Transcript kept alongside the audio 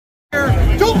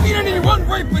Don't eat any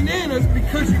unripe bananas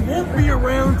because you won't be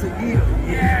around to eat them.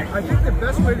 Yeah. I think the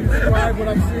best way to describe what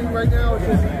I'm seeing right now is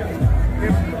just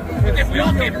if we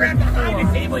all came around behind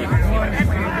the table, you can see what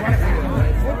everyone.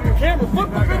 Flip the camera, flip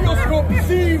the video scope,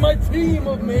 see my team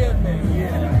of madmen.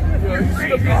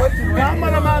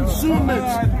 Cameraman Summit.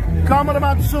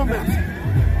 Cameraman Summit.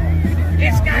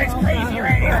 This guy's crazy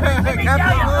right here. Let me tell you,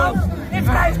 folks, this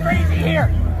guy's crazy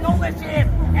here. Don't listen to him.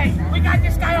 Hey, we got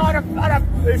this guy on a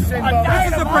This is a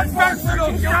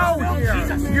professional show here.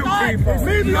 You people.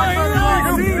 Maybe I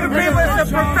am. You people, it's a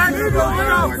professional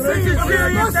show. This is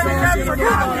serious and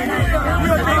security.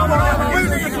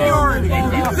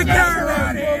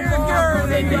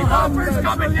 The offers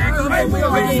coming next. What are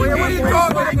you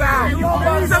talking about?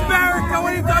 It's America.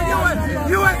 What are you talking about?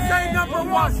 USA number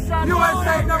one.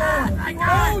 USA number one. I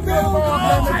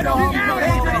don't care.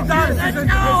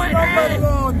 Let's go.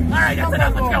 All right, that's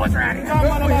enough. Let's go. Let's ride it.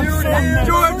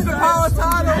 George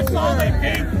Napolitano. That's all they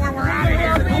paid for. We're out of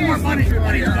here. No more money.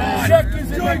 Money's gone. Check is in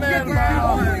the man. We're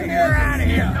out of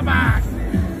here. Come on.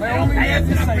 They don't pay us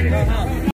enough for this.